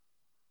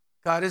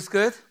God is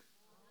good.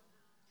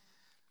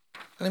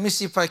 Let me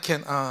see if I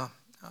can.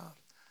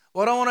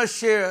 What I want to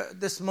share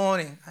this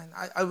morning, and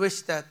I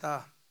wish that.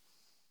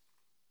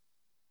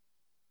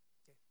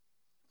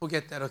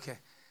 Forget that. Okay.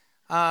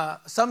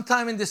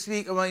 Sometime in this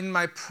week, in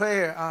my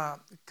prayer,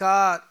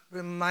 God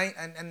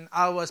and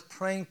I was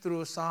praying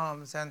through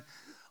Psalms, and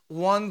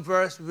one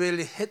verse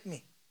really hit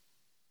me,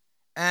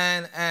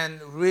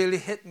 and really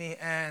hit me,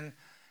 and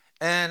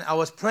I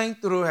was praying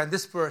through, and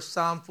this verse,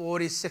 Psalm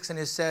 46, and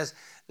it says,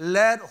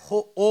 "Let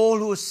all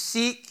who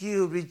seek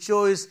you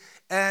rejoice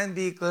and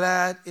be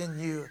glad in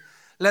you.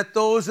 Let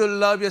those who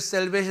love your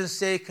salvation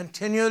say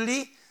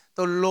continually,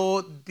 the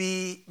Lord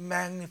be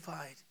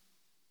magnified."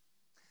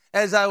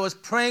 As I was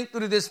praying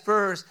through this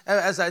verse,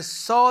 as I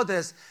saw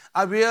this,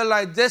 I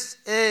realized this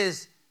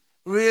is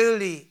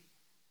really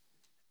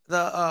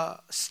the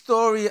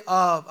story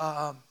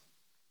of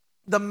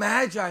the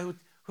Magi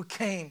who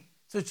came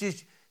to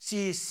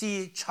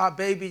see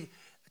baby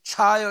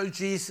child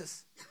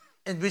Jesus,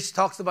 and which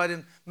talks about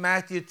in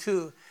Matthew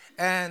 2.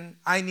 And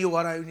I knew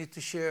what I need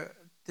to share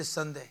this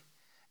Sunday.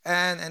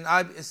 And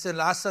I said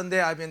last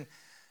Sunday I've been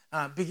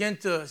begin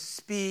to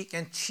speak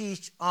and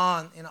teach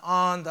on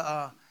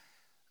the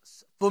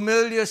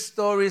familiar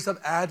stories of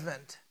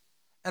Advent.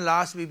 And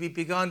last week we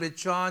began with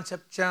John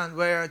chapter 10,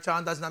 where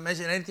John does not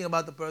mention anything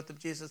about the birth of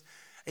Jesus.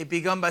 He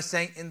began by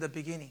saying, "In the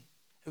beginning."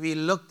 We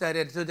looked at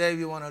it. Today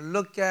we want to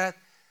look at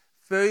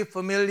very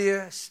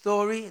familiar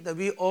story that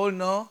we all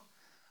know.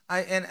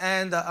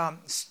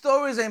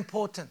 Stories are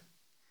important.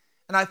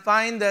 And I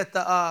find that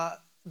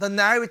the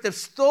narrative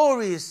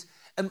stories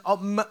and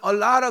a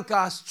lot of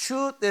God's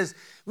truth is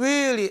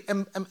really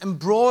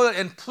embroiled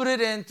and put it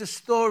into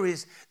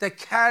stories that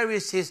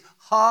carries His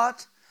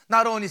heart,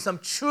 not only some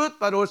truth,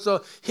 but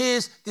also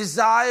His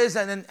desires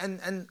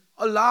and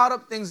a lot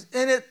of things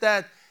in it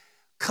that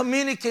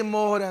communicate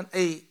more than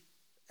a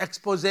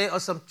expose or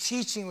some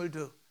teaching will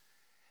do.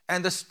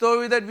 And the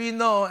story that we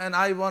know, and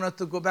I wanted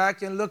to go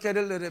back and look at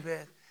it a little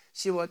bit,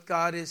 see what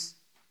God is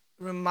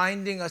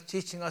reminding us,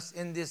 teaching us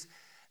in this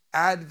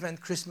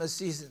Advent Christmas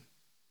season.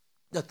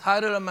 The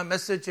title of my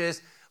message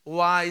is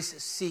Wise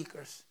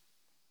Seekers.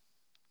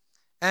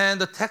 And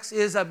the text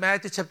is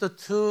Matthew chapter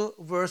 2,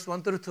 verse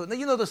 1 through 2. Now,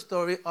 you know the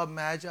story of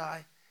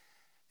Magi.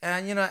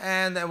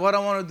 And what I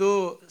want to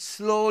do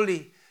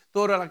slowly,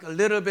 do like a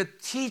little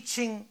bit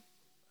teaching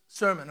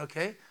sermon,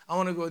 okay? I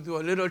want to go do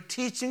a little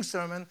teaching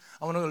sermon.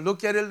 I want to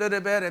look at it a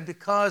little bit. And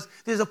because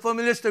this is a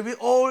familiar story,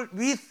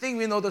 we think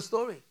we know the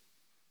story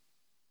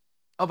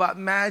about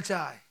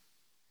Magi.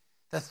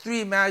 The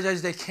three Magi,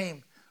 they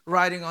came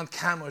riding on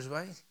camels,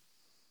 right?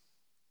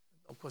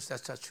 Of course,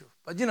 that's not true.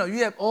 But you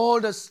have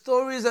all the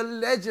stories and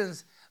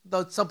legends,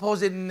 the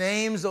supposed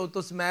names of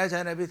those Magi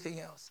and everything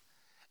else.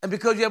 And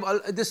because you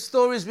have the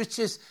stories which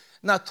is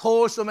not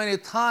told so many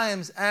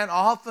times, and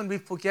often we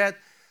forget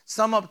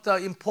some of the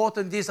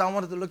important details. I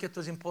wanted to look at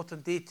those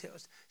important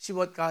details, see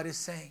what God is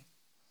saying.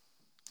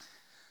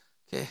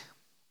 Okay.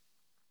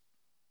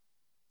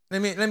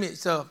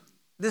 So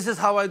this is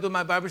how I do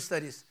my Bible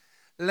studies.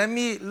 Let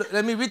me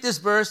read this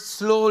verse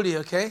slowly,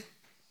 okay?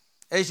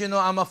 As you know,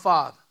 I'm a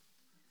father,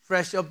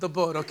 fresh off the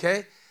boat,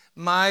 okay?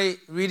 My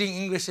reading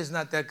English is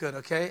not that good,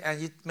 okay?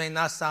 And it may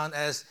not sound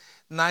as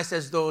nice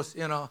as those,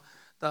 the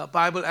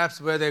Bible apps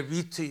where they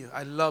read to you.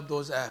 I love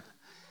those apps.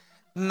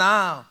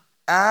 Now,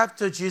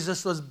 after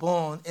Jesus was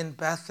born in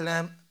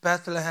Bethlehem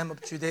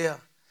of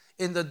Judea,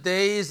 in the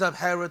days of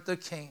Herod the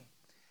king,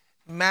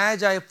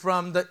 Magi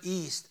from the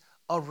east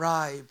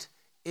arrived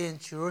in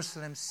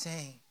Jerusalem,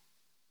 saying,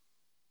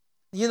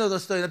 you know the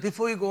story.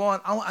 Before you go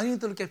on, I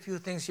need to look at a few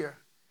things here.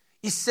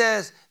 It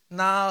says,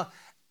 now,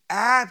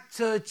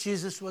 after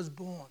Jesus was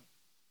born.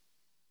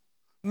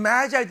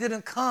 Magi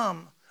didn't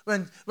come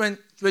when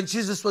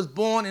Jesus was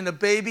born in a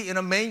baby in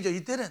a manger.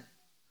 He didn't.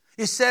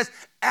 It says,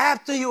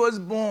 after he was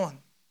born.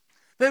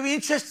 Very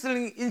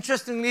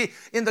interestingly,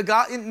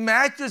 in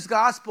Matthew's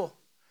gospel,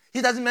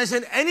 he doesn't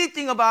mention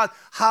anything about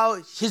how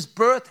his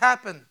birth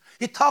happened.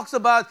 He talks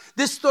about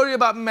this story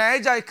about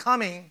Magi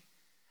coming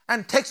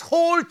and takes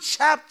whole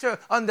chapter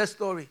on that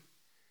story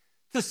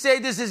to say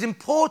this is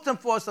important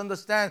for us to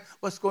understand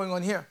what's going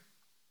on here.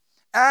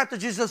 After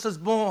Jesus was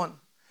born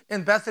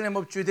in Bethlehem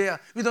of Judea,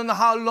 we don't know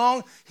how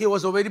long he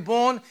was already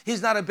born.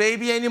 He's not a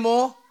baby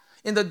anymore.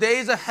 In the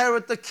days of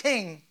Herod the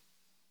king,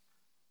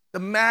 the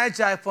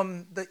Magi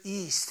from the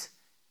east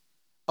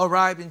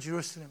arrived in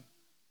Jerusalem.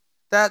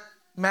 That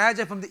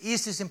Magi from the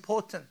east is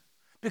important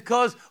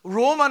because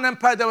Roman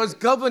Empire that was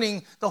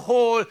governing the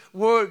whole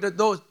world,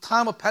 the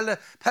time of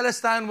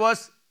Palestine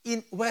was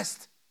in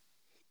west.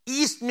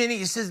 East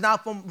meaning it is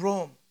not from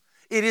Rome.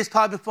 It is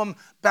probably from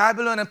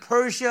Babylon and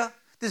Persia.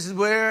 This is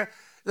where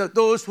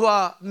those who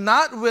are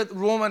not with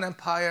Roman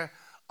Empire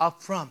are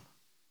from.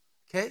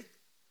 Okay?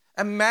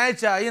 And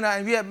Magi,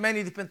 and we have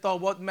many different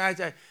thoughts what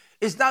Magi.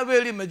 It's not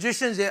really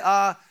magicians. They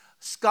are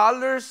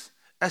scholars,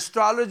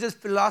 astrologers,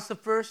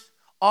 philosophers.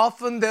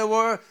 Often they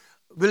were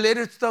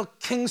related to the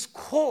king's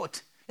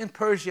court in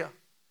Persia.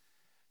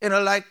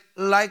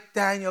 Like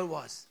Daniel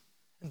was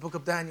in the book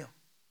of Daniel.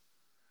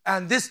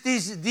 And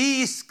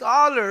these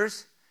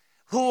scholars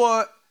who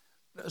are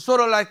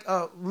sort of like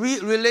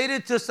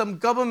related to some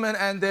government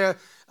and their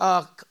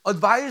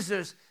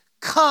advisors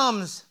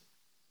comes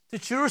to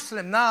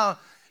Jerusalem. Now,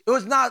 it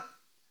was not,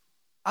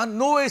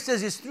 nowhere it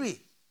says it's 3.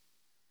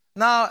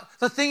 Now,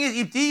 the thing is,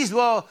 if these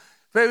were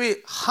very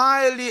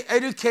highly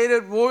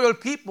educated royal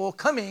people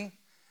coming,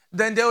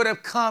 then they would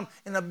have come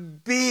in a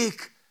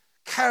big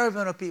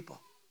caravan of people.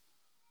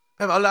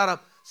 They have a lot of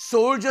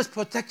soldiers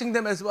protecting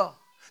them as well.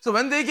 So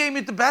when they came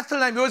into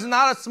Bethlehem, it was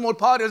not a small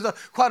party, it was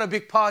quite a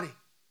big party.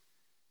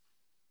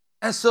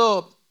 And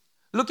so,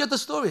 look at the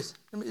stories.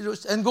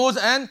 And goes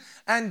and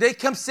they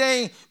come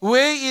saying,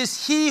 where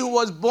is he who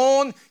was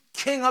born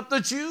King of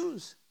the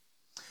Jews?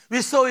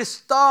 We saw his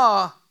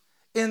star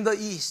in the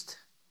east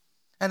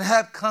and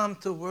have come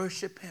to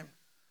worship him.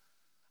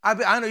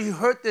 I know you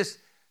heard this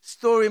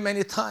story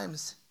many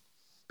times,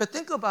 but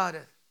think about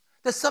it.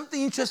 There's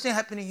something interesting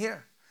happening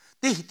here.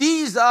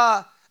 These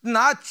are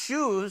not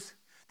Jews.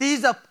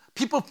 These are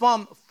people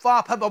from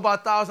far, probably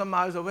about 1,000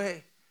 miles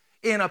away,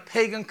 in a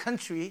pagan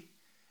country,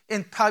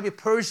 in probably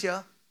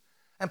Persia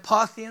and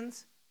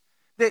Parthians.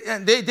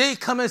 They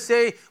come and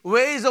say,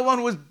 where is the one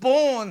who was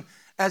born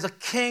as a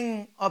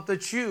king of the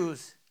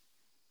Jews?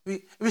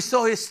 We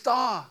saw his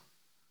star.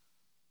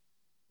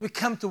 We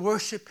come to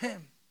worship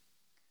him.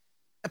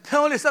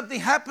 Apparently something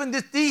happened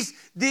that these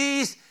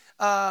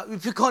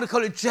if you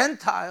call it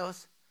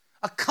Gentiles,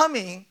 are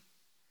coming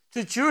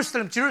to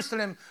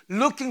Jerusalem,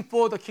 looking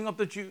for the King of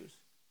the Jews.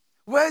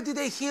 Where did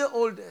they hear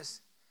all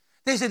this?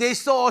 They said they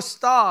saw a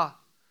star.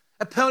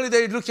 Apparently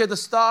they looked at the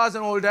stars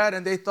and all that,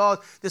 and they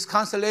thought these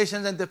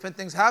constellations and different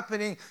things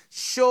happening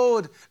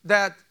showed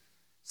that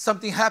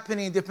something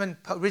happening in different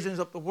regions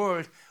of the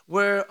world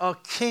where a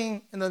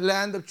king in the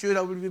land of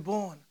Judah will be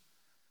born.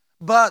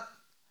 But,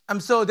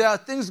 so there are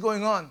things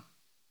going on.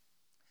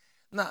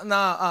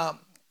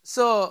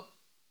 So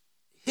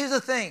here's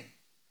the thing.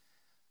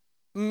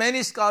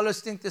 Many scholars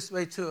think this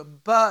way too.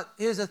 But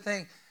here's the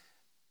thing.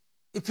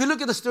 If you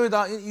look at the story,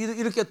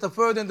 you look at the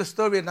further in the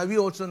story, now we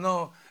also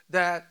know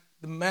that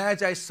the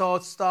Magi saw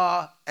a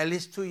star at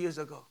least 2 years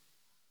ago.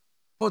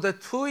 For the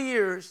 2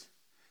 years,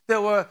 they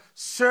were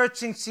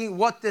searching, seeing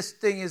what this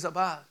thing is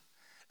about.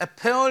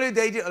 Apparently,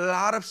 they did a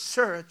lot of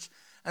search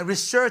and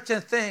research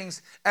and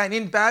things. And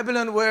in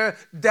Babylon, where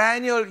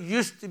Daniel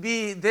used to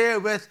be there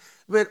with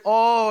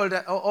all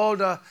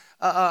the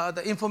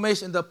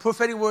information, the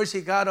prophetic words he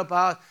got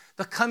about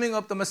the coming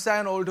of the Messiah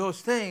and all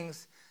those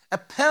things,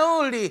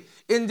 apparently,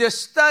 in their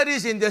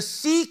studies, in their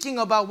seeking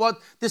about what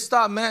this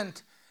star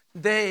meant,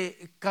 they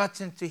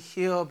gotten to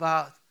hear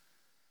about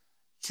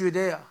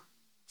Judea,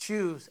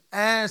 Jews,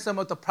 and some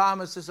of the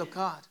promises of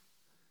God.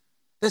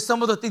 There's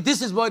some of the things.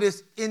 This is what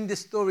is in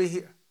this story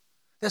here.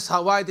 This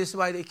is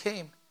why they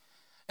came.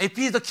 If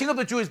he's the King of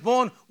the Jews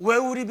born,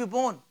 where would he be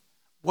born?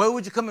 Where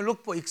would you come and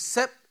look for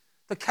except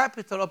the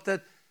capital of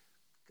that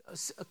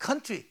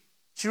country,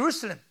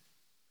 Jerusalem?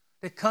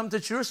 They come to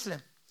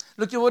Jerusalem.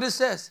 Look at what it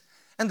says.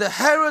 And the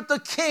Herod the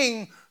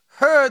king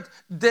heard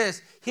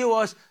this. He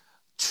was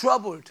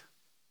troubled.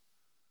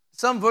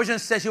 Some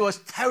versions say he was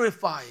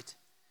terrified.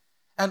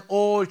 And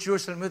all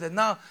Jerusalem with it.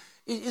 Now,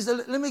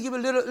 let me give a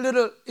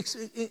little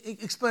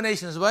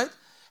explanations, right?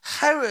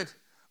 Herod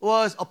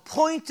was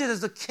appointed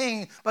as the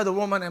king by the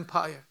Roman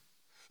Empire.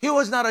 He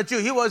was not a Jew.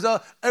 He was an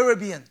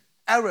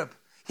Arab.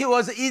 He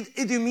was an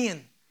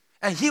Idumean.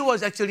 And he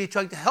was actually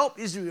trying to help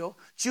Israel,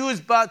 Jews,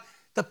 but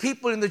the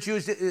people in the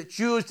Jews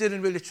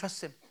didn't really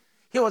trust him.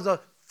 He was a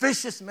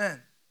vicious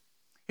man.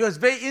 He was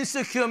very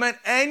insecure man.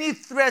 Any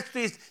threat to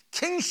his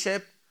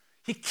kingship,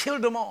 he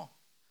killed them all.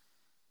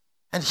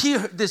 And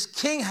this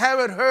King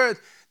Herod heard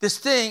this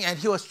thing, and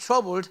he was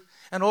troubled,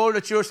 and all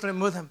the Jerusalem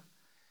with him.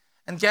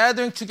 And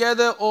gathering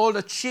together all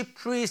the chief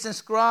priests and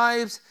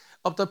scribes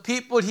of the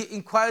people, he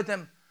inquired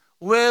them,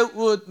 where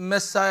would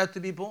Messiah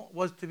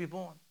was to be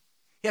born?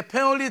 He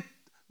apparently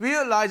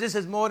realized this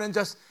is more than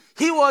just,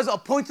 he was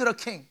appointed a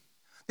king.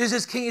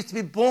 This king is to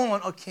be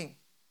born a king.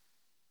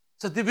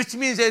 So which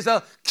means there's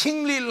a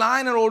kingly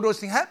line and all those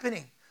things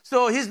happening.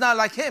 So he's not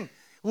like him,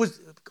 who was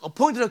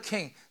appointed a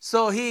king.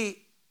 So he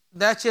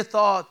naturally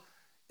thought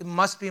it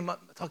must be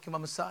talking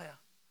about Messiah.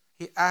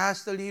 He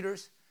asked the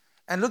leaders,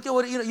 and look at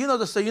what you know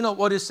the story. You know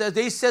what it says.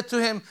 They said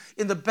to him,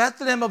 in the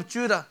Bethlehem of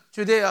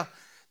Judea,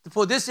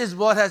 for this is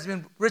what has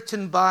been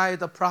written by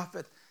the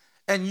prophet.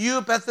 And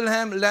you,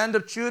 Bethlehem, land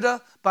of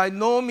Judah, by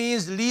no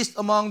means least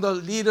among the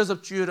leaders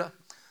of Judah.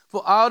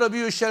 For out of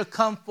you shall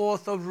come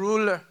forth a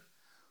ruler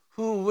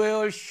who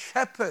will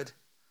shepherd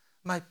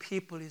my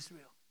people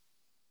Israel.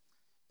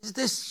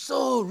 They're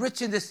so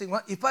rich in this thing.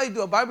 If I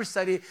do a Bible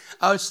study,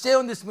 I'll stay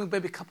on this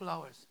maybe a couple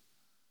hours.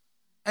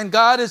 And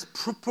God is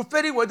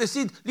prophetic word.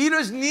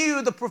 Leaders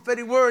knew the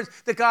prophetic words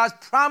that God's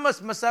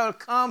promised Messiah will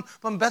come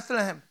from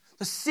Bethlehem,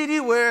 the city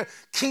where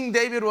King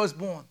David was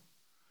born.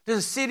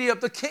 The city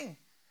of the king.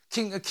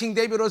 King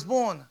David was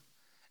born.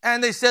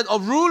 And they said, a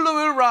ruler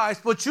will rise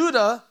for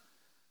Judah.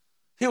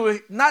 He will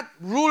not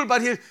rule,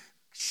 but he'll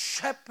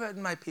shepherd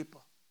my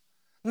people.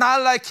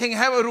 Not like King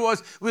Herod, who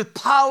was with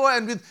power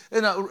and with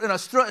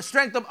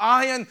strength of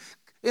iron,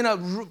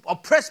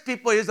 oppress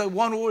people. He's the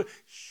one who will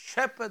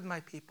shepherd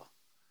my people.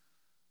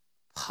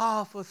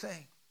 Powerful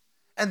thing.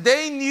 And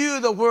they knew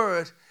the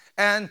word,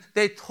 and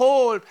they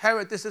told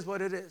Herod, this is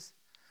what it is.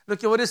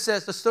 Look at what it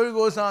says. The story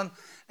goes on.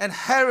 And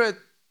Herod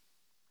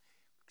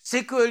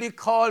secretly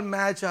called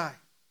Magi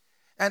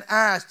and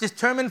asked,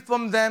 determined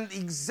from them the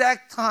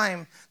exact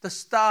time the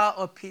star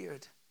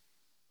appeared.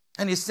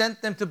 And he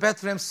sent them to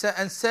Bethlehem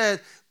and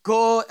said,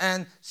 go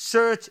and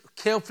search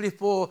carefully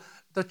for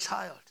the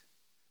child.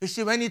 You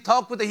see, when he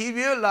talked with them, he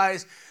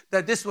realized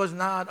that this was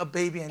not a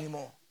baby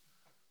anymore.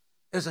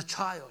 It was a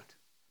child.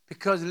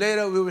 Because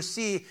later we will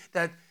see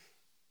that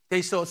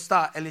they saw a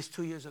star at least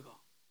 2 years ago.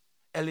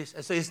 At least.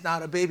 And so it's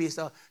not a baby, it's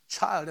a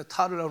child, a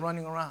toddler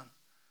running around.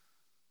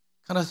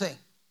 Kind of thing.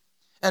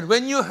 And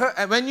when you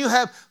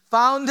have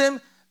found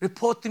him,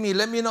 report to me,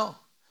 let me know.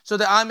 So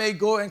that I may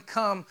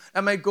come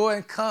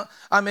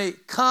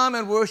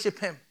and worship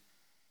him.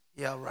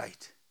 Yeah,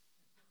 right.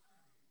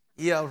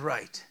 Yeah,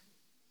 right.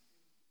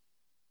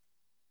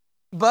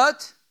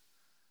 But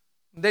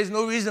there's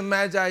no reason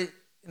Magi,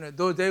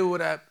 though they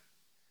would have,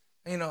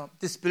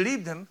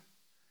 disbelieved him.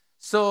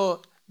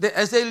 So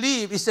as they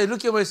leave, he said,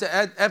 look at what he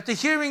said. After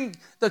hearing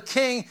the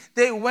king,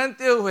 they went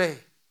their way.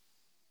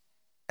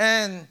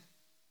 And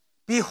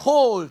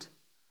behold,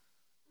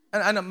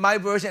 and my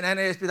version,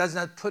 NASB, does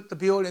not put the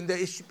behold in there.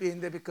 It should be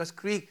in there because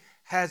Greek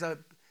has a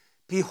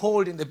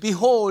behold in there.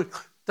 Behold,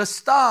 the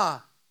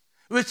star,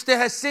 which they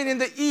had seen in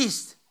the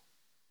east,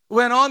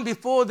 went on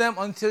before them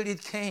until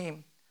it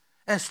came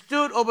and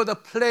stood over the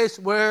place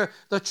where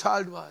the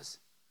child was.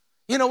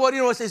 You know what?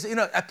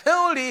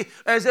 Apparently,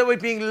 as they were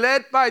being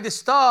led by the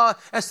star,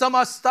 and somehow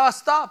the star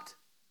stopped,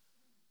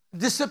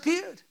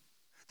 disappeared.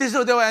 This is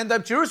how they were end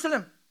up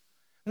Jerusalem.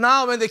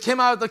 Now, when they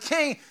came out of the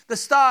king, the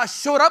star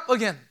showed up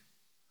again,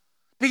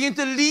 began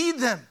to lead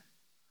them.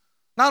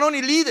 Not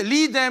only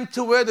lead them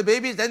to where the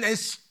baby is, and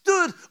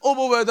stood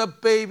over where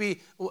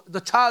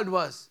the child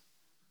was.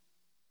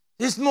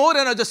 It's more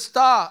than just a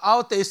star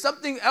out there. It's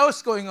something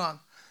else going on.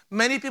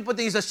 Many people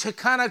think it's the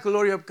Shekinah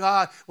glory of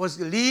God was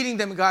leading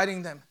them,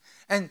 guiding them.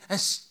 And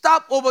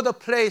stop over the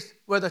place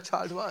where the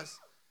child was.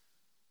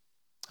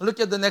 Look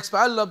at the next verse.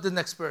 I love the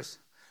next verse.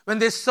 When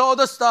they saw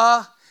the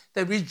star,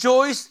 they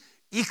rejoiced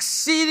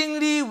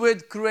exceedingly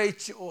with great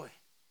joy.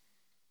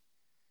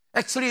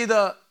 Actually,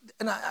 I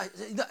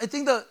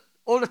think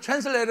all the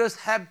translators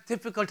have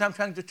difficult time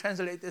trying to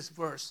translate this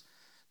verse,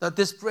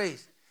 this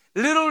phrase.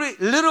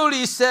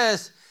 Literally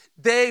says,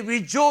 they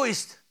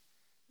rejoiced,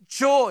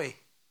 joy,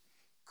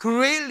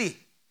 greatly,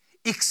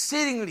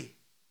 exceedingly.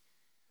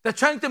 They're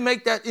trying to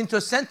make that into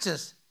a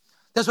sentence.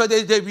 That's why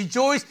they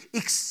rejoice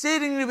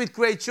exceedingly with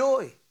great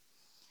joy.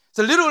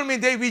 So literally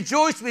means they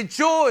rejoice with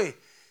joy,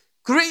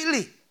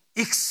 greatly,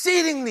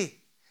 exceedingly.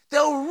 They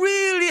were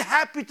really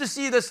happy to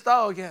see the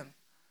star again.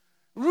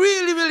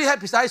 Really, really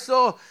happy. So I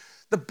saw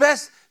the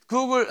best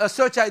Google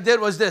search I did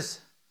was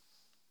this.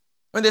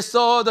 When they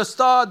saw the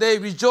star, they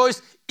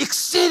rejoiced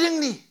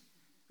exceedingly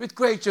with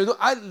great joy.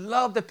 I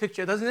love the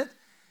picture, doesn't it?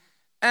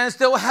 And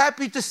they were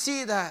happy to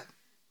see that.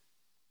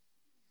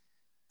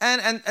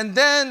 And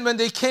then when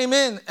they came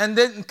in, and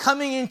then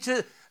coming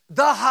into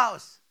the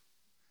house,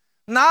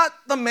 not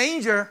the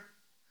manger,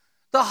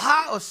 the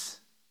house,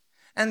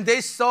 and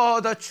they saw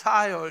the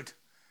child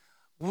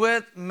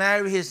with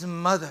Mary, his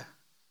mother.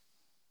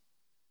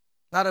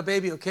 Not a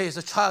baby, okay, it's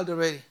a child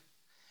already.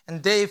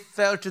 And they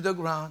fell to the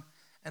ground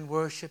and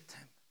worshipped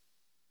him.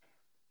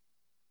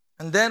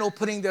 And then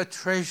opening their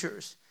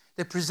treasures,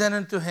 they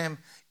presented to him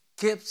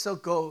gifts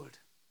of gold,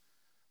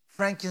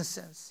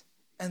 frankincense,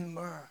 and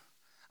myrrh.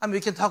 I mean, we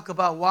can talk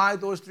about why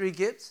those 3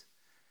 gifts.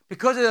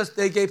 Because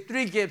they gave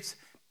 3 gifts,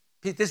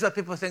 this is what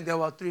people think there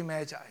were 3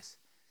 Magi's.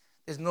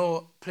 There's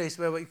no place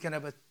where you can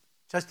ever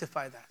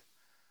justify that.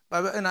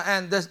 But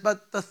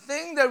the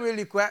thing that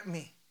really grabbed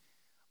me,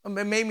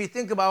 made me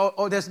think about,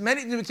 there's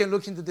many things we can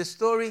look into this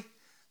story.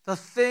 The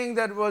thing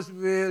that was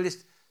really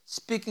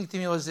speaking to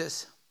me was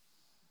this.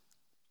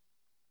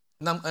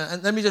 Now,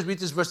 and let me just read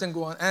this verse and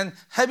go on. And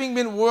having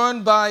been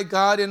warned by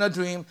God in a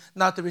dream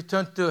not to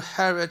return to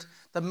Herod,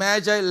 the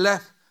Magi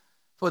left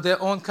for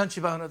their own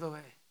country by another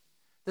way.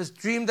 This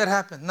dream that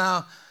happened.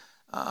 Now,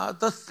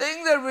 the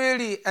thing that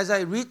really, as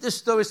I read this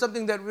story,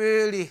 something that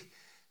really,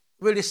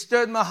 really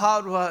stirred my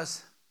heart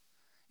was,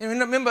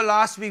 remember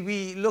last week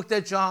we looked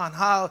at John,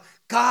 how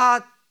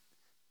God,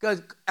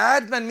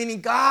 Advent,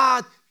 meaning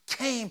God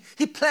came.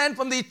 He planned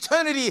from the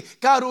eternity,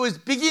 God who is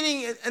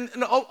beginning and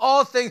of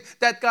all things,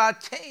 that God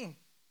came.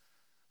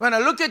 When I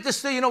look at this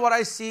story, you know what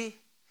I see?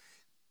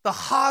 The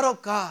heart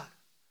of God,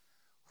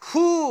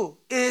 who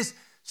is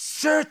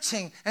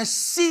searching and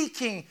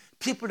seeking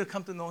people to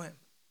come to know him.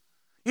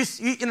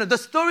 The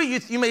story,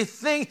 you may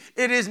think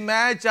it is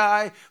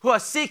Magi who are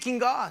seeking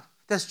God.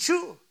 That's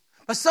true.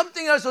 But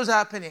something else was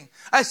happening.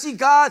 I see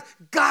God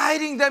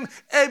guiding them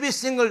every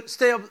single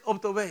step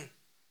of the way.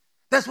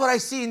 That's what I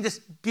see in this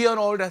beyond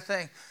all that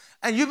thing.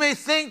 And you may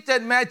think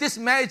that this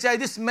man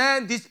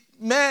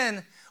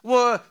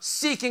were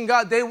seeking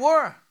God. They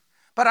were.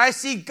 But I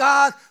see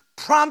God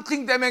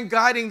prompting them and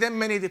guiding them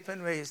many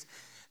different ways.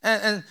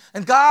 And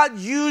God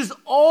used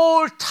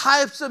all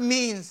types of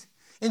means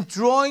in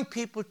drawing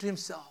people to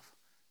himself.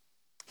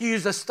 He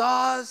used the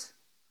stars,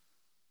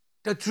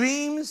 the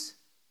dreams.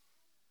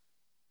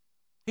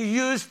 He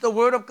used the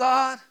word of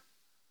God.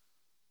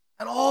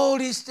 And all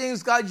these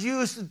things God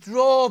used to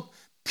draw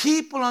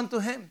people unto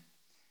him.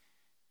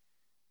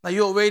 Now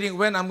you're waiting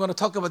when I'm going to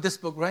talk about this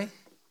book, right?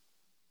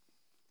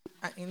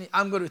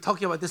 I'm going to be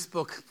talking about this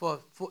book for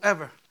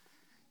forever.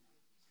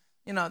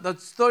 You know, the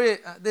story,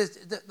 there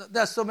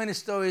are so many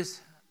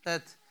stories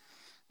that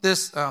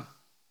this,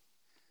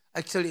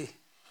 actually,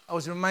 I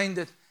was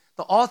reminded,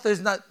 the author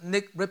is not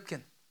Nick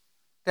Ripken.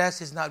 That's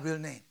his not real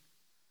name.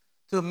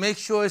 To make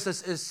sure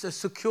it's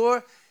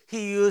secure,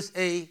 he used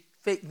a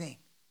fake name.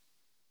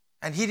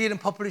 And he didn't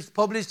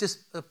publish his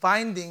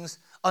findings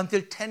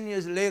until 10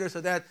 years later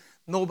so that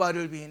nobody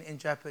will be in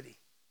jeopardy.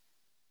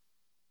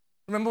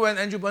 Remember when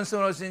Andrew Bunson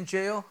was in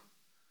jail?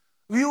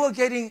 We were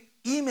getting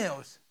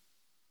emails.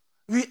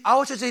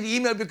 Our church had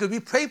email because we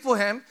prayed for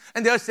him,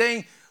 and they were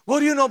saying, what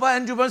do you know about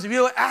Andrew Bunson? We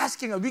were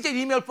asking him. We get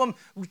email from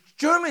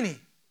Germany.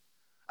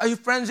 Are you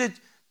friends with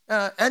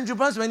Andrew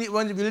Bunson?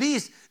 When he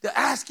released, they're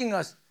asking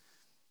us,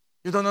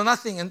 you don't know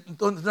nothing, and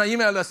do not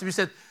email us. We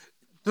said,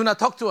 do not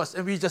talk to us.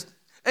 And we just,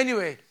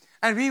 anyway.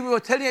 And we were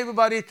telling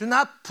everybody to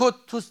not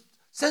put too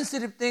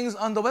sensitive things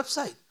on the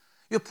website.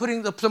 You're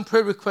putting some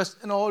prayer requests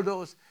and all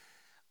those.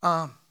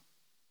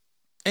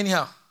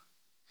 Anyhow,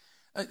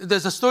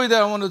 there's a story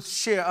that I want to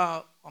share.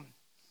 I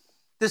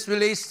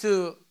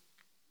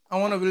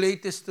want to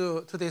relate this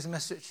to today's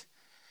message.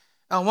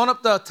 As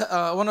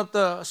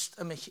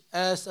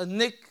a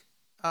Nick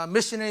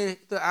missionary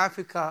to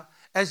Africa,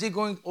 as he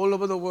going all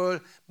over the world,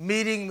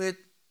 meeting with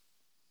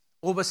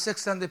over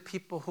 600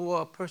 people who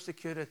were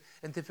persecuted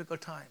in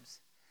difficult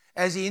times.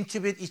 As he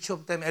interviewed each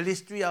of them, at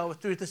least 3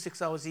 to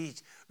 6 hours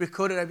each,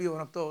 recorded every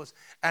one of those,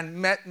 and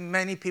met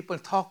many people,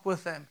 talked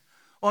with them.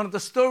 One of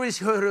the stories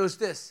he heard was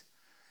this.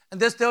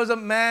 And there was a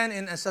man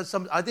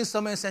I think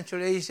somewhere in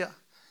Central Asia.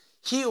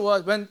 He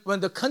was, when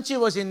the country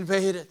was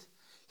invaded,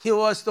 there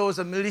was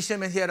a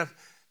militiaman. He had a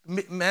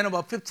man,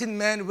 about 15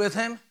 men with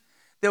him.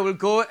 They would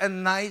go at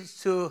night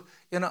to,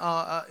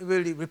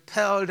 really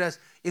repel as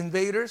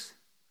invaders.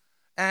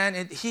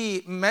 And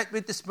he met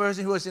with this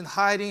person who was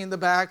hiding in the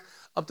back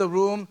of the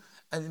room,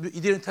 and he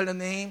didn't tell the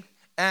name.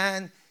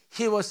 And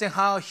he was saying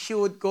how he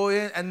would go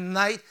in at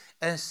night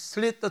and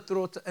slit the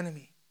throat of the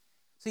enemy.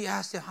 So he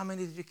asked him, how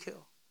many did you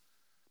kill?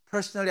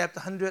 Personally, after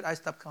 100, I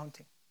stopped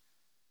counting.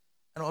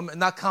 And I'm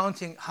not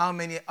counting how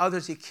many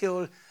others he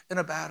killed in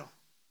a battle.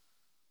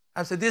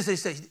 And so this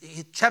is a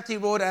chapter he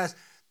wrote as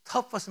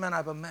toughest man I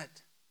ever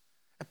met.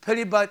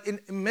 Apparently, but in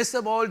the midst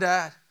of all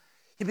that,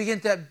 he began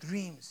to have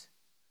dreams.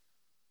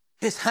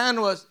 His hand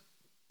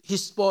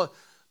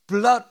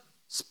blood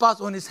spots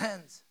on his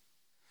hands.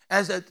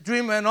 As the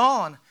dream went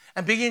on,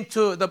 and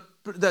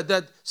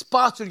that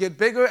spots would get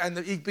bigger, and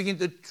he began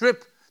to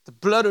drip, the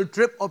blood would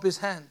drip off his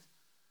hand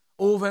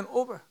over and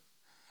over.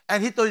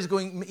 And he thought he was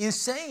going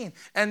insane.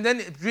 And then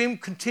the dream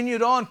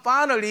continued on.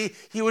 Finally,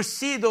 he would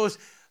see the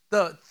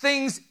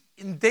things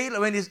in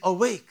daylight when he's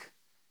awake.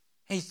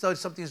 And he thought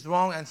something's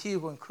wrong, and he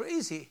was going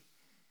crazy.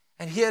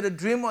 And he had a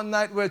dream one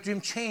night where a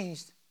dream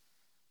changed.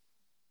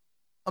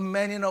 A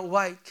man in a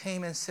white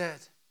came and said,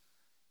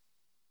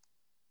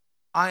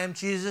 I am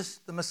Jesus,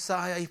 the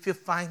Messiah. If you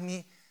find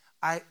me,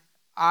 I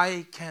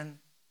can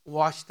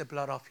wash the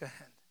blood off your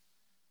hand.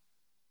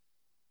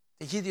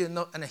 He didn't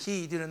know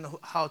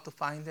how to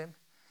find him.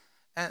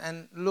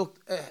 And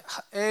looked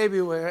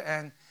everywhere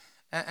and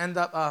end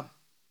up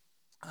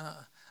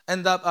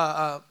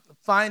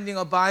finding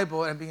a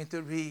Bible and began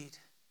to read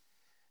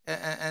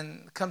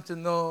and come to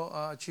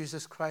know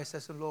Jesus Christ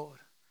as the Lord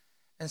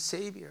and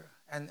Savior,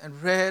 and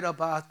read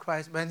about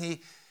Christ when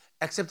he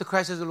accepted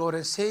Christ as the Lord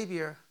and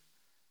Savior,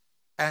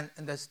 and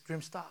that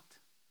dream stopped.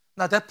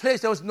 Now that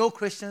place, there was no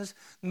Christians,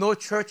 no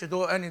church,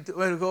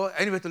 anywhere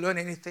to learn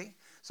anything.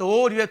 So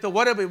all you have to,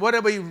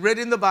 whatever he read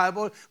in the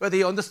Bible, whether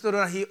he understood or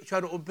not, he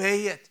tried to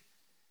obey it.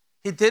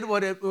 He did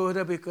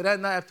whatever he could.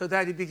 And after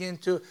that, he began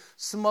to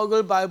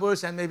smuggle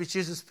Bibles and maybe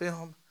Jesus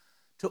film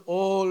to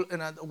all,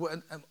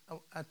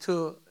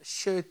 to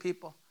share with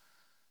people.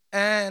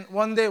 And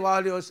one day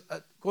while he was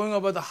going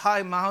over the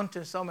high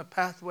mountains, some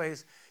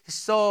pathways, he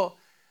saw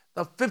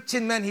the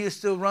 15 men he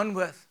used to run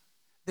with.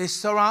 They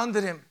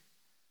surrounded him.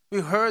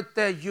 We heard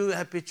that you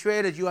have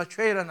betrayed us. You are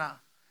traitor now.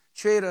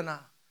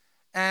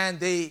 And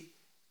they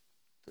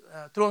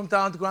threw him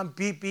down to the ground,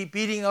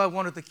 beating up,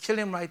 wanted to kill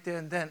him right there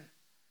and then.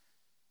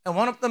 And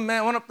one of the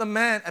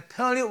men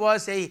apparently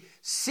was a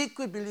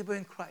secret believer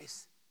in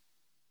Christ.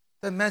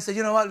 The man said,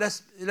 you know what,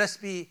 let's not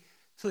be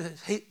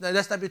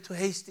too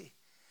hasty.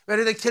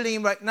 Rather than killing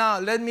him right now,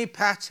 let me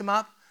patch him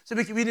up. So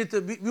we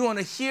want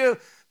to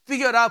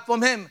figure out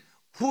from him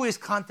who his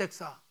contacts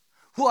are,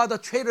 who other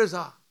traitors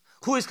are,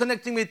 who is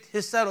connecting with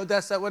his side or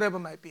that side, whatever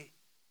it might be.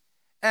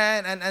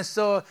 And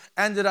so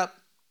ended up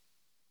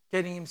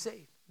getting him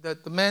saved.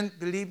 The man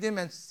believed him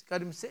and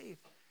got him saved.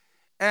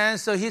 And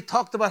so he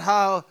talked about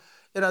how,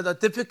 the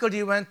difficulty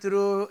he went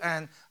through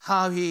and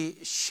how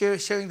he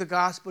sharing the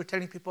gospel,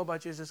 telling people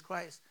about Jesus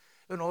Christ,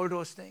 and all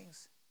those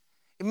things.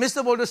 In the midst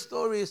of all the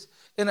stories,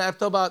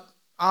 after about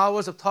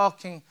hours of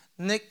talking,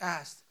 Nick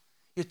asked,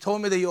 "You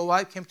told me that your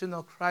wife came to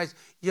know Christ,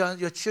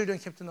 your children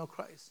came to know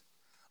Christ.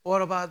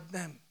 What about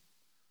them?"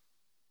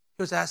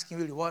 He was asking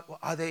really, what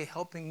are they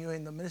helping you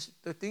in the ministry,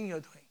 the thing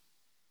you're doing?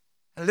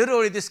 And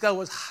literally this guy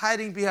was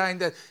hiding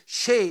behind the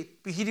shade,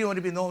 but he didn't want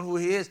to be known who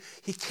he is.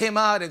 He came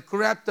out and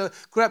grabbed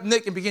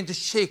Nick and began to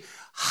shake.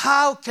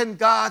 How can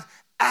God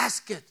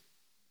ask it?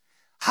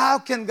 How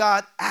can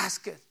God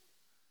ask it?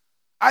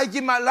 I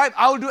give my life,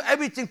 I will do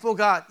everything for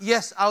God.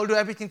 Yes, I will do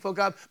everything for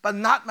God, but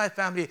not my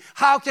family.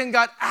 How can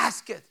God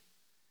ask it?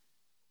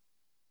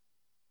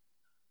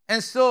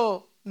 And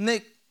so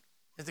Nick,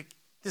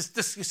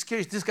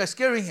 this guy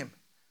scaring him.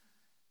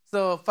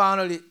 So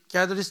finally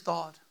gathered his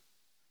thought,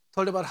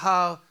 told about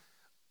how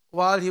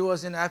while he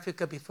was in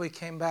Africa before he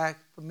came back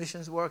for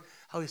missions work,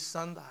 how his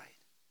son died.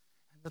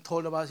 And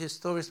told about his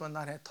stories one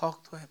night and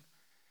talked to him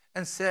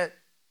and said,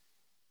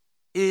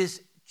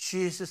 "Is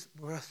Jesus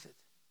worth it?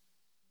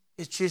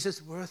 Is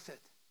Jesus worth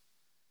it?"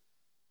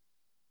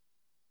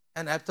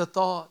 And after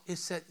thought, he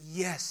said,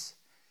 "Yes,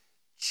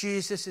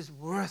 Jesus is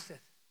worth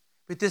it."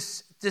 With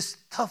this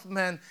tough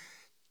man,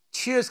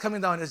 tears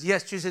coming down, says,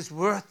 "Yes, Jesus is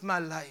worth my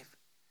life.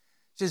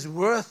 Jesus is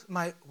worth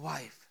my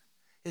wife.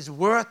 He's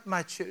worth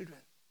my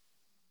children."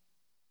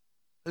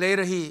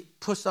 Later, he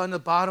puts on the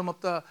bottom of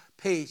the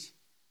page,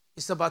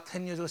 it's about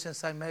 10 years ago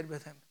since I met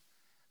with him.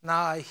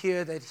 Now I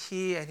hear that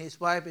he and his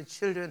wife and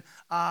children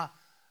are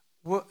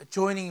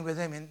joining with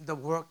him in the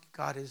work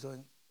God is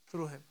doing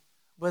through him,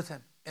 with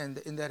him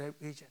in that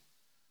region.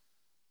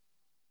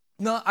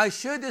 Now, I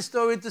share this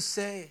story to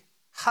say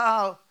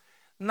how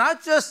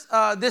not just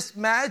this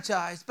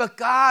Magi, but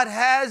God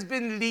has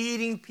been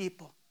leading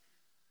people,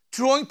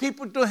 drawing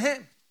people to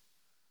him.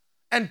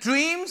 And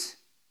dreams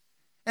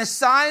and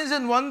signs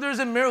and wonders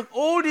and miracles,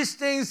 all these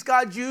things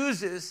God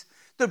uses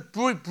to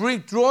bring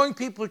drawing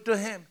people to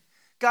him.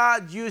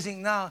 God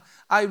using now.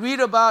 I read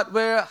about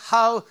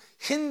how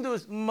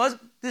Hindus,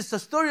 this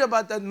story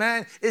about that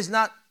man is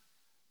not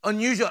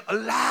unusual. A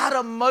lot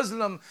of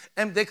Muslim,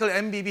 and they call it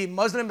MBB,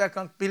 Muslim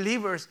background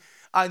believers,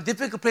 are in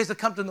difficult place to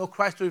come to know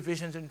Christ through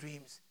visions and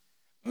dreams.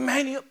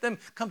 Many of them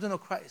come to know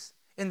Christ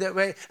in that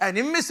way. And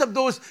in the midst of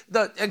those,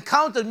 the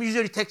encounter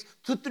usually takes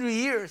 2-3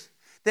 years.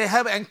 They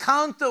have an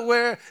encounter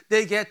where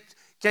they get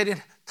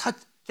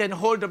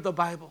hold of the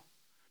Bible.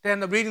 They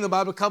end up reading the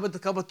Bible cover to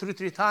cover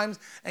 3 times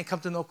and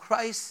come to know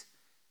Christ,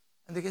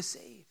 and they get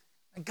saved.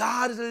 And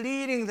God is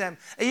leading them.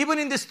 And even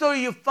in this story,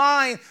 you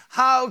find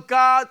how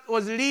God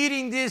was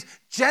leading these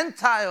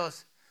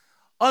Gentiles,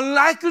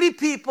 unlikely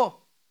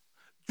people,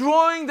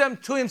 drawing them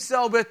to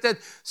himself with that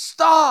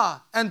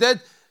star, and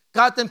that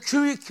got them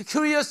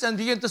curious and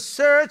began to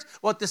search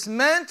what this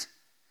meant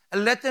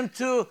and led them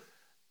to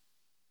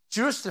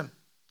Jerusalem.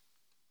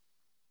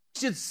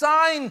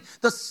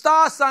 The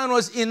star sign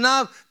was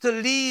enough to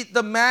lead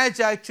the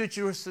Magi to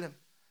Jerusalem.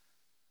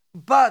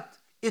 But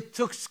it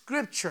took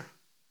Scripture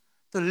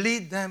to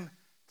lead them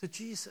to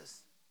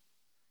Jesus.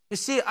 You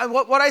see,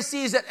 what I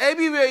see is that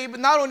everywhere,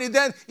 not only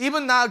then,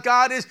 even now,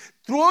 God is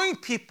drawing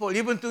people,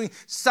 even doing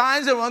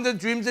signs and wonders,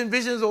 dreams and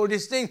visions, all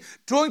these things,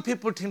 drawing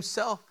people to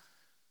himself.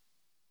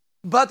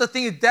 But the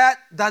thing is, that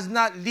does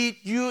not lead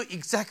you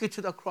exactly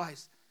to the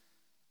Christ.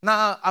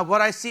 Now,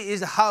 what I see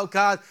is how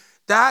God,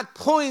 that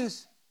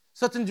points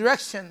certain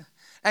direction,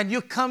 and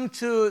you come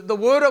to the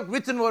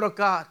written word of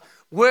God,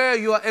 where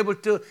you are able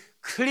to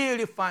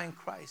clearly find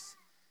Christ.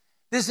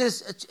 This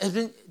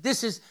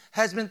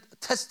has been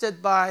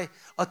tested by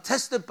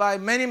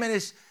many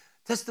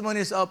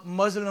testimonies of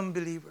Muslim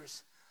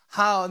believers.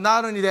 How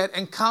not only that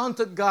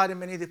encountered God in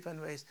many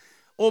different ways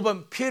over a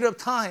period of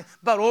time,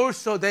 but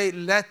also they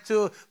led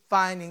to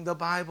finding the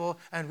Bible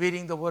and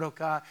reading the Word of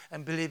God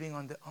and believing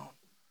on their own,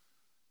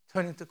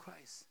 turning to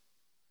Christ.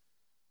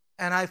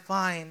 And I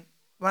find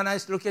when I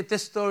look at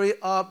this story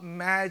of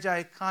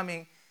Magi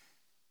coming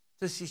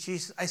to see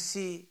Jesus, I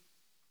see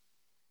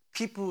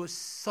people who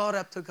sought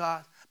up to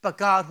God, but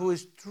God who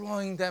is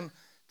drawing them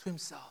to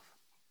himself.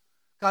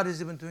 God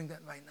is even doing that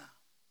right now.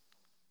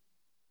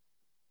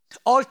 The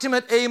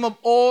ultimate aim of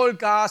all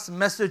God's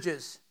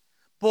messages,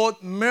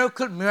 both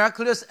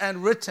miraculous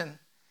and written,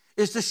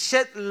 is to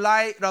shed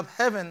light of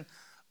heaven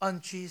on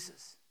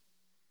Jesus.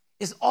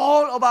 It's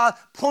all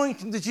about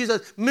pointing to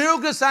Jesus.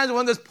 Miracle signs and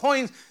wonders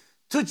point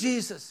to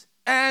Jesus.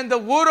 And the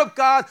Word of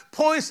God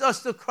points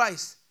us to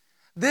Christ.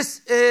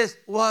 This is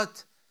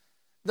what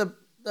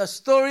the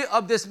story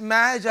of this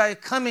Magi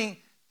coming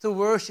to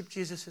worship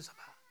Jesus is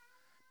about.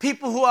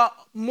 People who are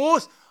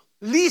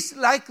least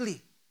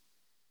likely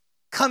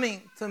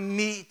coming to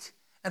meet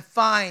and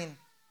find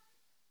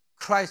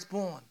Christ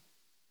born.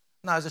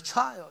 Now, as a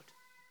child,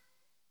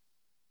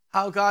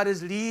 how God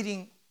is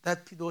leading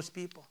those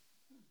people.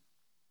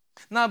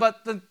 Now,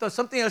 but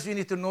something else you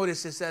need to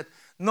notice is that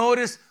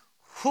notice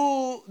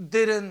who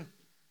did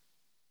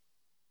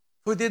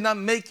not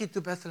make it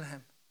to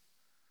Bethlehem.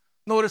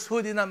 Notice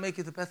who did not make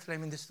it to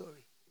Bethlehem in this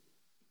story.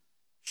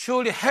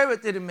 Surely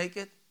Herod didn't make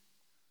it.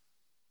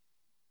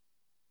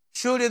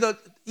 Surely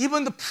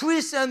even the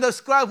priests and the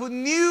scribe who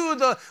knew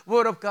the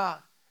word of God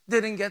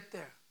didn't get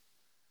there.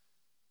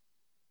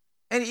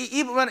 And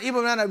even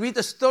when I read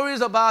the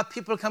stories about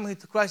people coming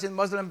to Christ in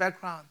Muslim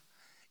background,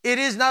 it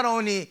is not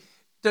only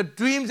the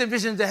dreams and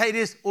visions they had, it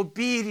is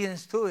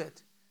obedience to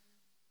it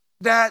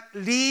that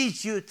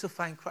leads you to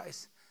find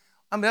Christ.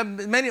 I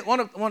mean,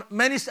 one of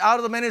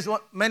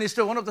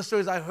the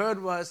stories I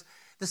heard was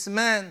this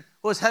man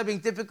who was having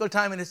difficult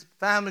time in his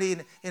family,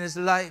 in his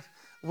life,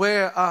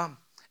 where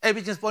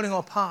everything's falling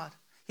apart.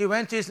 He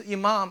went to his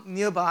imam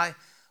nearby.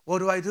 What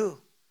do I do?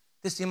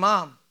 This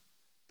imam,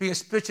 being a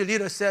spiritual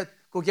leader, said,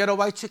 go get a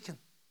white chicken.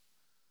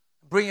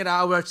 Bring it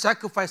out. We'll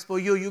sacrifice for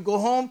you. You go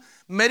home,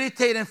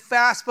 meditate and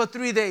fast for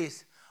 3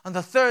 days. On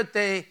the third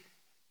day,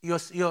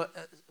 your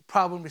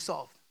problem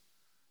resolved.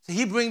 So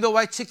he brings the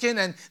white chicken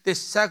and they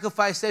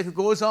sacrifice it. He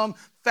goes home,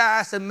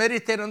 fast and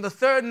meditate. On the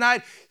third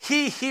night,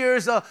 he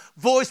hears a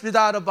voice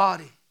without a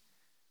body.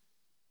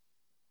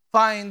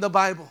 Find the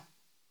Bible.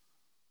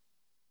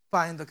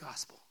 Find the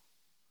gospel.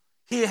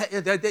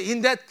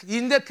 In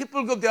that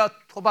people group, there are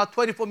about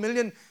 24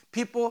 million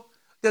people.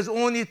 There's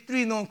only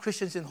 3 known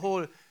Christians in the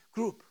whole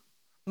group.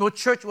 No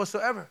church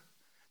whatsoever.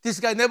 This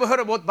guy never heard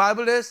of what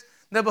Bible is,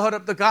 never heard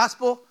of the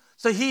gospel.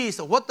 So he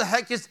said, what the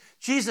heck is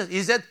Jesus?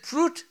 Is that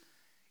fruit?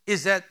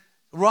 Is that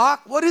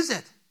rock? What is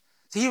it?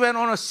 So he went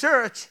on a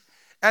search,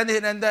 and he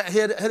had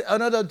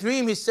another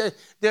dream. He said,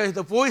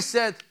 the voice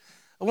said,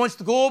 I want you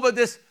to go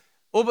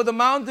over the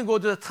mountain, go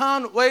to the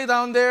town way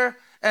down there,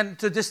 and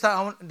to this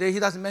town. He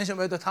doesn't mention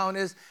where the town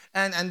is.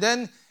 And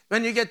then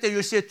when you get there,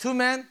 you see 2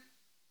 men.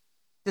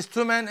 These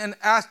 2 men, and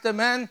ask the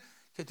man,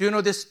 do you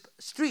know this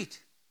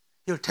street?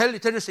 He'll tell you.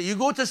 So you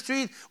go to the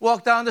street,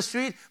 walk down the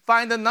street,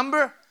 find the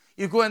number,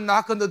 you go and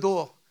knock on the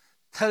door.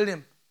 Tell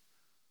him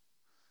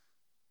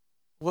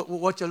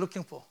what you're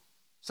looking for.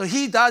 So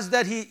he does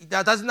that. He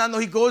does not know.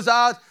 He goes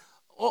out,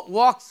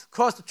 walks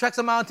across the tracks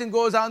of the mountain,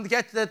 goes out and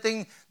gets to the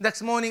thing.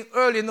 Next morning,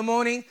 early in the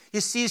morning, he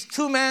sees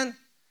 2 men,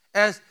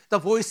 as the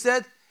voice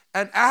said,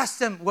 and asks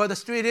them where the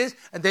street is.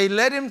 And they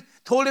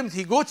told him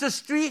he go to the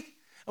street,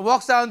 and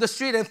walks down the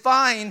street and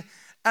find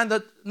and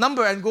the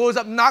number and goes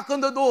up, knock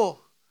on the door.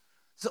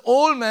 The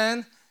old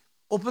man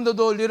opened the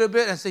door a little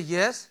bit and said,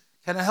 yes,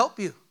 can I help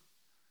you?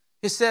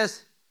 He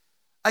says,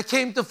 I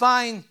came to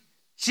find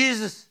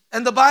Jesus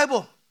and the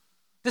Bible.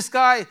 This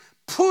guy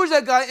pulls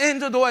that guy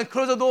into the door and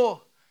closes the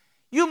door.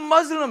 You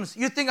Muslims,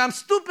 you think I'm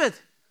stupid.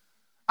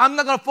 I'm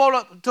not going to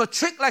fall to a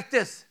trick like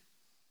this.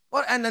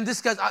 What? And then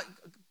this guy,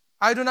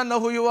 I do not know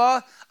who you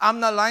are.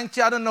 I'm not lying to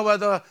you. I don't know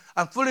whether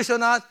I'm foolish or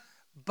not.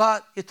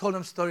 But he told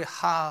him story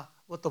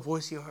what the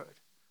voice he heard.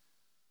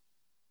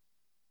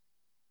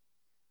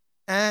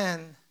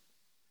 And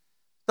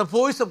the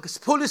voice of the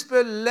Holy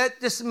Spirit led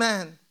this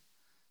man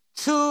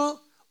to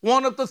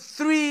one of the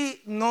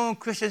 3 known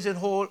Christians in the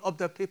whole of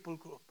the people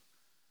group.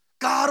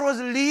 God was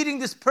leading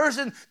this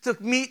person to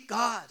meet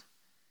God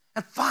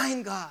and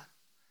find God.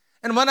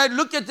 And when I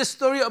look at the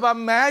story about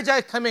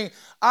Magi coming,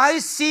 I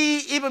see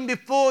even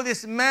before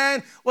this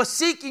man was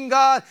seeking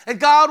God, and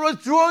God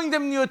was drawing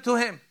them near to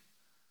him.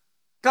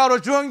 God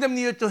was drawing them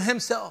near to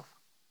himself.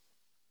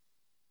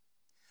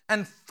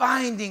 And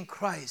finding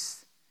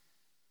Christ.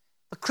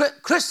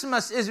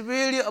 Christmas is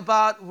really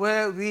about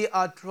where we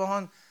are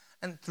drawn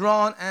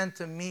and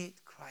to meet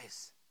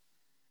Christ.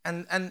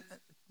 And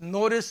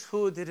notice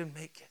who didn't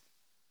make it.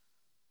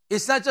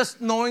 It's not just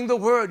knowing the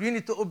word. You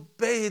need to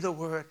obey the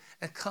word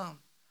and come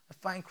and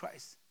find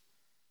Christ.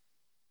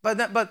 But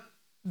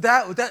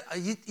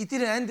it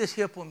didn't end this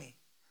here for me.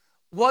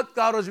 What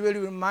God was really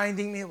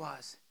reminding me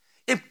was,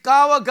 if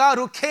our God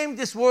who came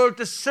this world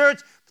to search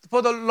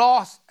for the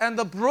lost and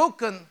the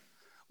broken,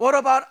 what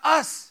about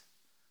us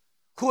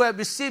who have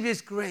received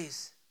His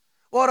grace?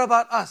 What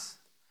about us?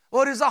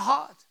 What is our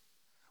heart?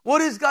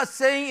 What is God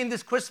saying in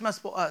this Christmas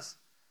for us?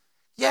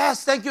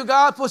 Yes, thank you,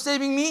 God, for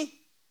saving me.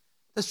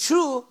 That's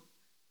true.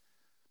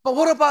 But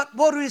what about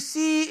what we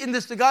see in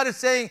this? God is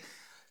saying,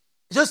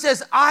 just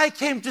as I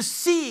came to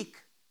seek,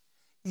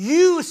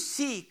 you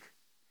seek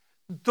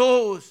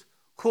those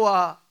who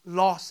are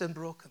lost and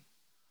broken.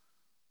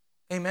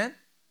 Amen?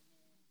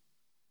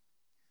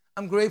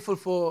 I'm grateful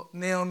for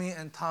Naomi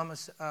and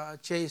Thomas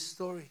Jay's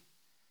story.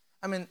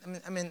 I mean,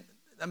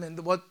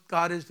 what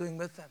God is doing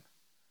with them,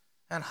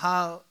 and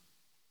how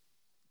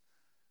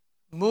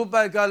moved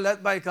by God,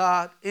 led by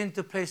God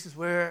into places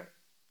where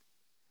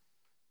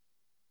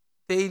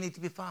they need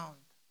to be found,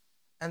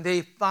 and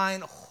they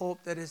find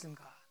hope that is in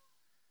God.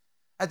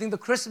 I think the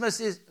Christmas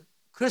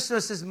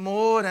is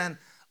more than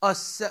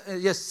us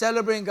just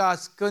celebrating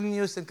God's good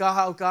news and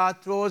how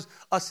God draws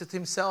us to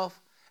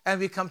Himself, and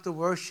we come to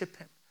worship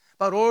Him,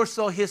 but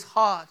also His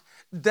heart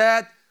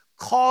that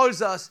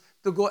calls us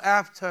to go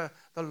after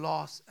the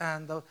lost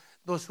and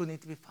those who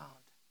need to be found.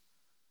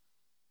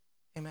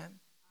 Amen.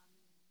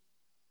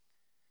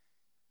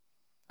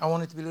 I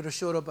wanted to be a little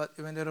shorter, but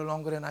it went a little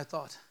longer than I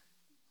thought.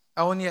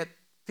 I only had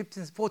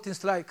 14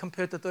 slides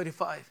compared to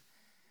 35.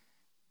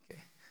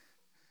 Okay.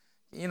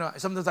 You know,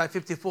 sometimes I have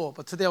 54,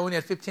 but today I only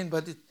had 15,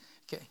 but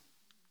okay.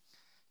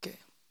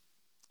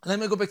 Let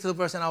me go back to the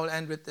verse and I will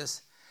end with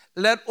this.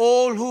 Let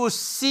all who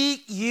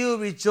seek you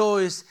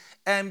rejoice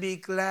and be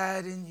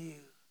glad in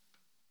you.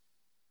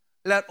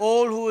 Let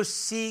all who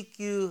seek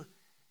you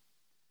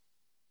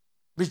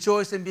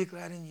rejoice and be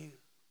glad in you.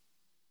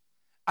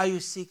 Are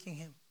you seeking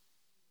him?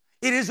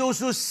 It is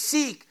also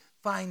seek,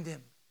 find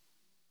him.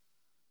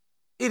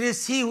 It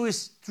is he who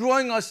is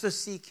drawing us to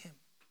seek him.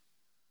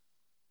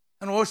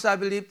 And also I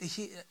believe,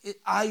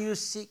 are you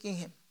seeking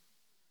him?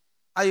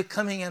 Are you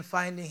coming and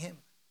finding him?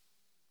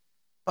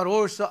 But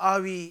also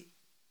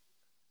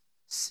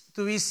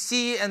do we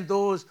see and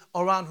those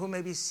around who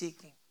may be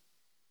seeking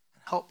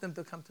and help them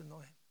to come to know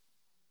him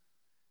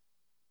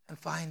and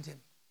find him,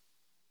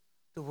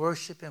 to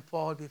worship him,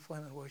 fall before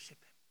him and worship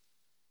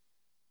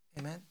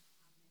him. Amen?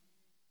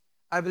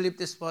 I believe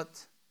this is what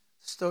the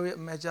story of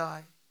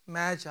Magi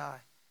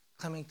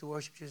coming to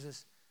worship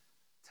Jesus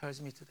tells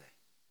me today,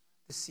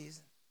 this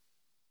season.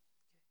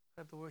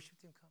 Have the worship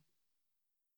team come.